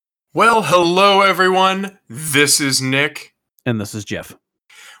Well, hello everyone. This is Nick. And this is Jeff.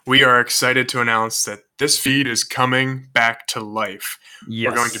 We are excited to announce that this feed is coming back to life.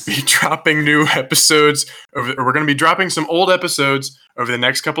 Yes. We're going to be dropping new episodes, we're going to be dropping some old episodes over the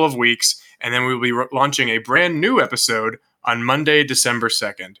next couple of weeks, and then we will be launching a brand new episode on Monday, December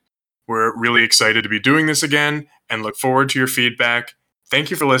 2nd. We're really excited to be doing this again and look forward to your feedback.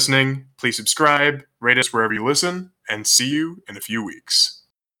 Thank you for listening. Please subscribe, rate us wherever you listen, and see you in a few weeks.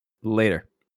 Later.